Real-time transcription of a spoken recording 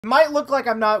It might look like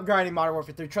I'm not grinding Modern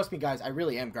Warfare 3. Trust me, guys, I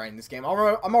really am grinding this game.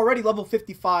 I'm already level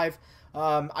 55.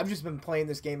 I've just been playing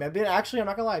this game. I'm not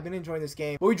gonna lie, I've been enjoying this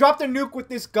game. But we dropped a nuke with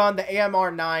this gun, the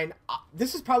AMR9.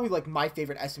 This is probably like my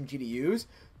favorite SMG to use.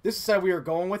 This is how we were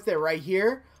going with it right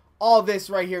here. All this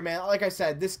right here, man. Like I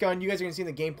said, this gun, you guys are gonna see in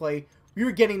the gameplay, we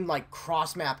were getting like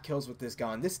cross-map kills with this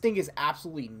gun. This thing is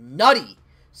absolutely nutty.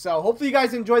 So hopefully you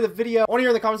guys enjoy the video. I want to hear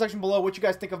in the comment section below what you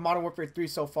guys think of Modern Warfare 3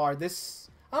 so far. This,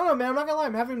 I don't know, man. I'm not gonna lie.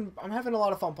 I'm having a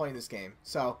lot of fun playing this game.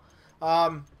 So,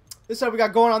 this is what we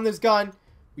got going on this gun.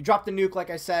 We dropped the nuke, like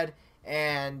I said.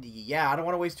 And yeah, I don't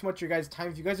want to waste too much of your guys' time.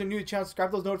 If you guys are new to the channel,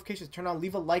 subscribe to those notifications, turn on,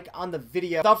 leave a like on the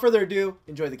video. Without further ado,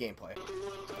 enjoy the gameplay.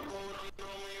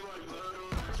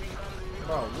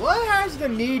 Bro, what has the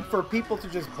need for people to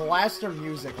just blast their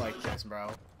music like this, bro?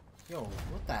 Yo,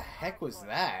 what the heck was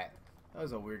that? That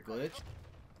was a weird glitch.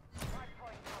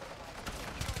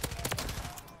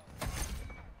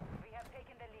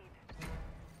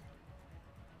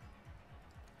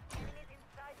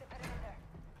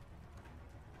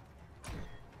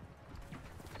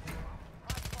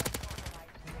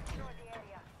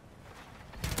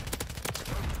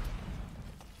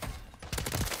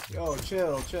 Yo,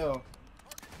 chill, chill.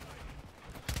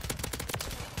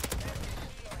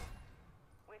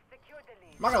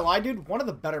 I'm not gonna lie, dude, one of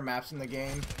the better maps in the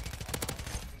game.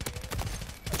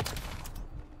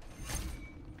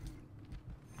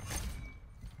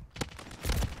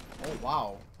 Oh,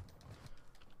 wow.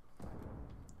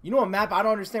 You know a map I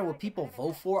don't understand what people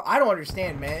vote for? I don't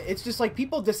understand, man. It's just like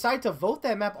people decide to vote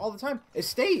that map all the time.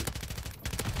 Estate.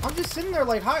 I'm just sitting there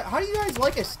like, how do you guys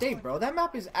like Estate, bro? That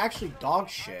map is actually dog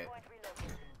shit.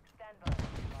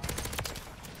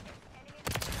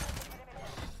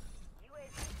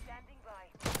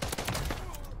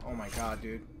 Oh my god,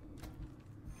 dude.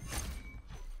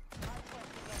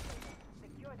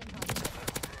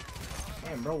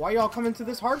 Damn, bro, why y'all coming to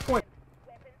this hard point?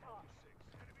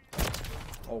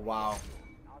 Oh, wow.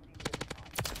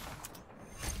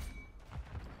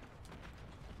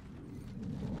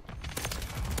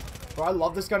 Bro, I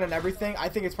love this gun and everything. I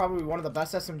think it's probably one of the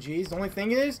best SMGs. The only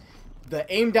thing is, the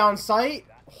aim down sight,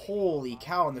 holy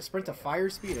cow, and the sprint to fire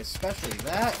speed, especially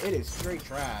that, it is straight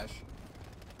trash.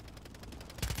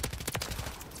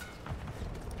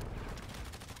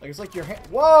 Like, it's like your hand.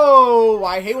 Whoa!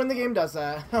 I hate when the game does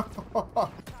that.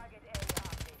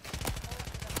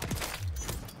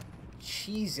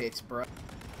 Cheez-Its, bro.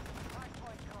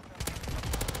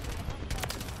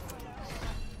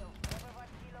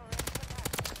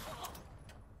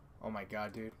 Oh my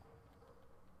god, dude.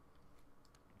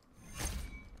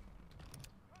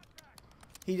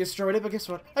 He destroyed it, but guess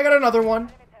what? I got another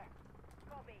one.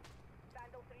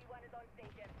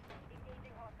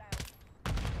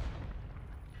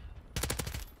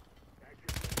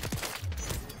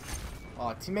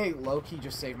 Oh, teammate low-key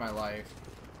just saved my life.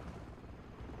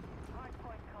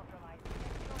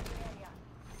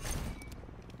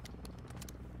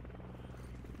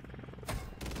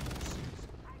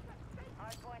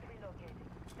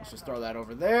 Let's just throw that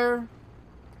over there.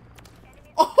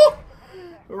 Oh!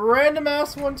 Random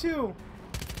ass one, too.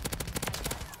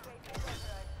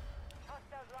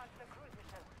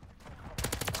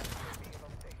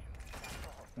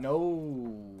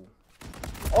 No.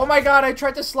 Oh my god, I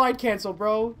tried to slide cancel,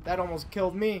 bro. That almost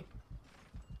killed me.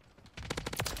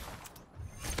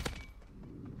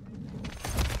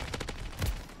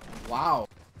 Wow.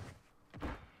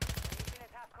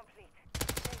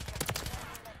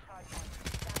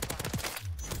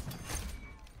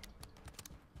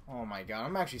 Oh my god,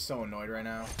 I'm actually so annoyed right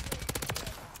now.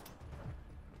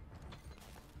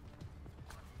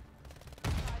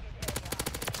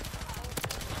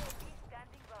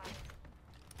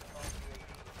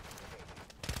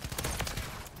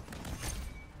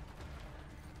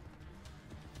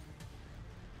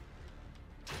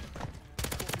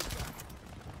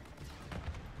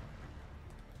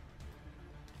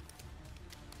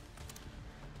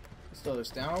 Let's throw this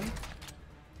down.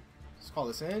 Let's call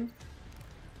this in.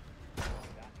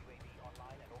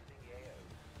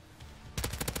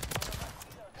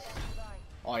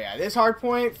 Oh yeah, this hard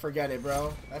point, forget it,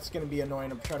 bro. That's gonna be annoying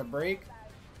to try to break.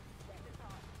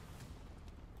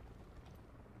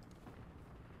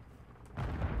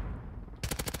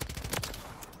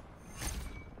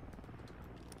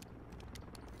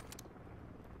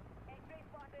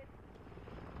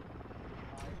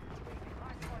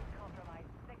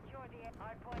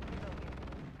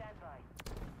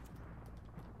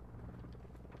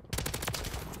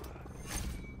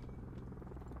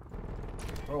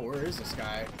 Bro, where is this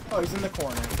guy? Oh, he's in the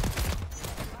corner.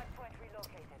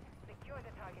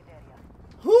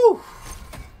 Whew!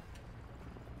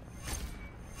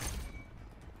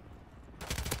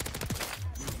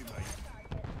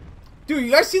 Dude,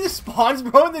 you guys see the spawns,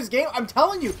 bro, in this game? I'm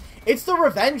telling you, it's the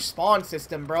revenge spawn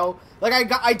system, bro.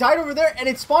 Like, I died over there, and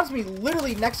it spawns me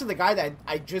literally next to the guy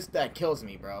that kills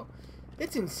me, bro.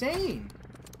 It's insane.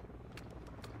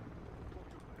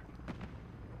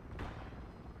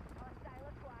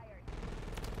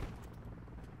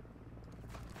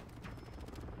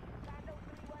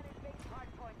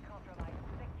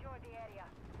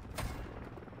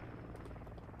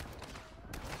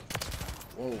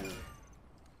 Whoa.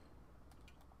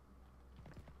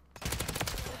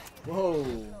 Whoa.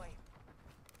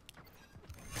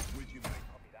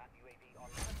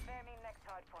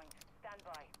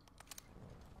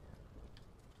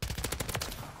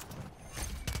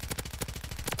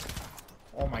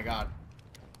 Oh my god.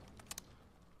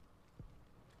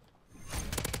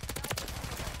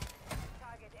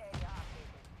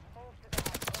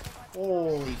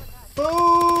 Holy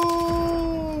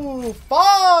foo!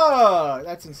 Fuck!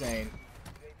 That's insane.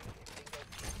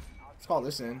 Let's call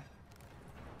this in.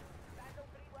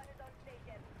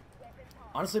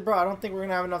 Honestly, bro, I don't think we're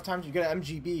gonna have enough time to get an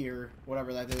MGB or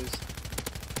whatever that is.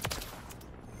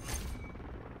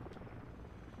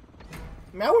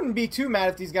 I mean, I wouldn't be too mad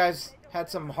if these guys had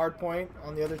some hard point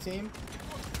on the other team.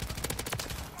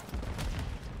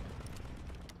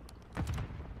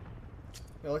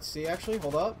 Yo, let's see, actually.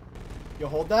 Hold up. Yo,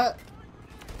 hold that.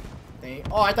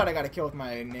 Oh, I thought I got a kill with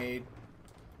my nade.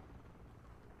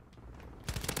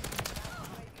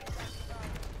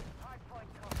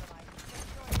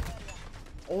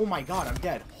 Oh my god, I'm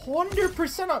dead.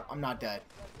 100% I'm not dead.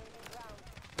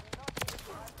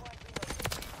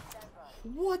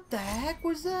 What the heck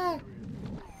was that?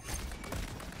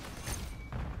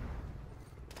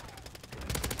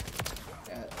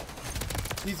 Yeah.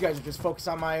 These guys are just focused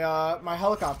on my my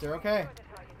helicopter, okay.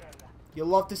 You'll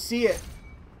love to see it.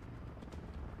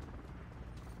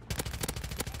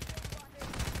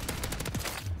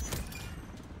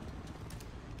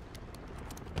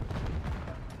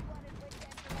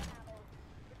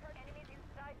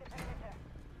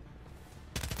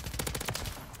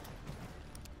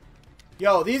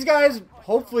 Yo, these guys,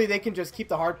 hopefully they can just keep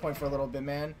the hard point for a little bit,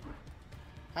 man.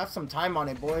 Have some time on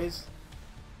it, boys.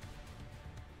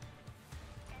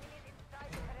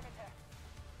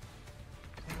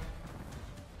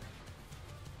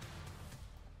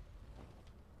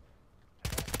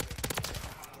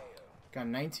 Got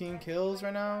 19 kills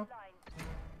right now.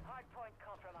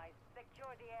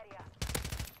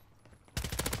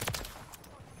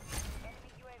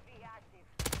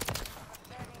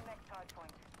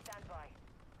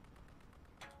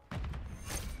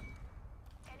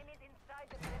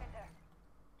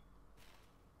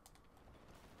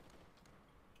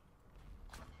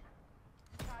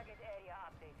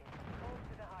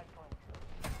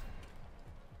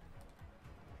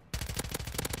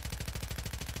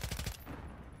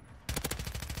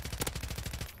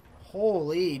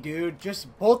 Holy, dude.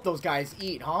 Just both those guys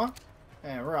eat, huh?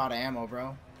 Man, we're out of ammo,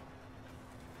 bro.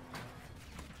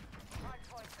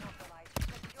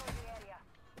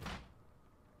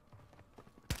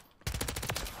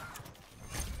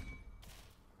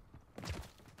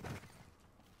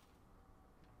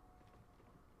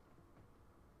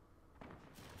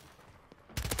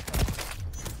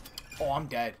 Oh, I'm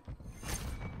dead.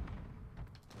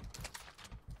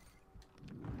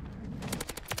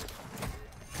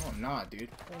 Oh, I'm not, dude.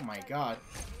 Oh my god.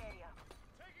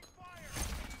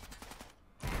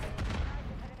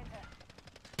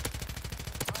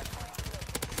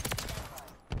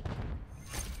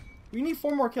 We need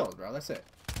 4 more kills, bro. That's it.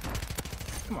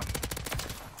 Come on.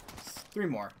 3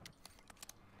 more.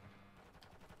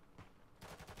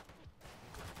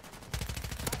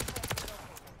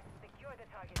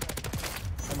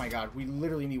 Oh my god, we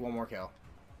literally need 1 more kill.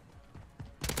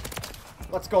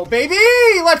 Let's go, baby!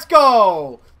 Let's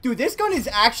go! Dude, this gun is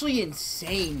actually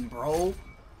insane, bro.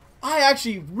 I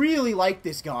actually really like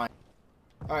this gun.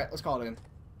 Alright, let's call it in.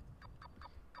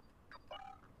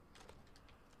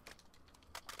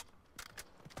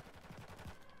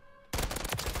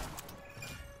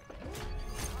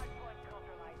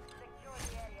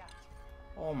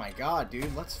 Oh my god,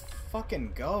 dude. Let's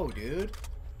fucking go, dude.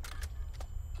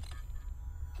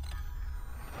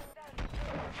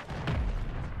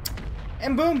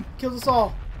 And boom, kills us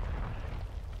all.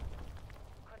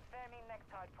 Confirming next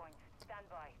hard point. Stand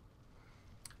by.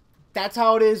 That's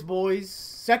how it is, boys.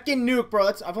 Second nuke,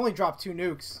 bro. I've only dropped 2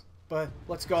 nukes, but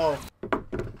let's go.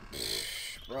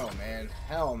 Bro, man,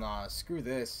 hell nah. Screw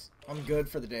this. I'm good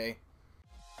for the day.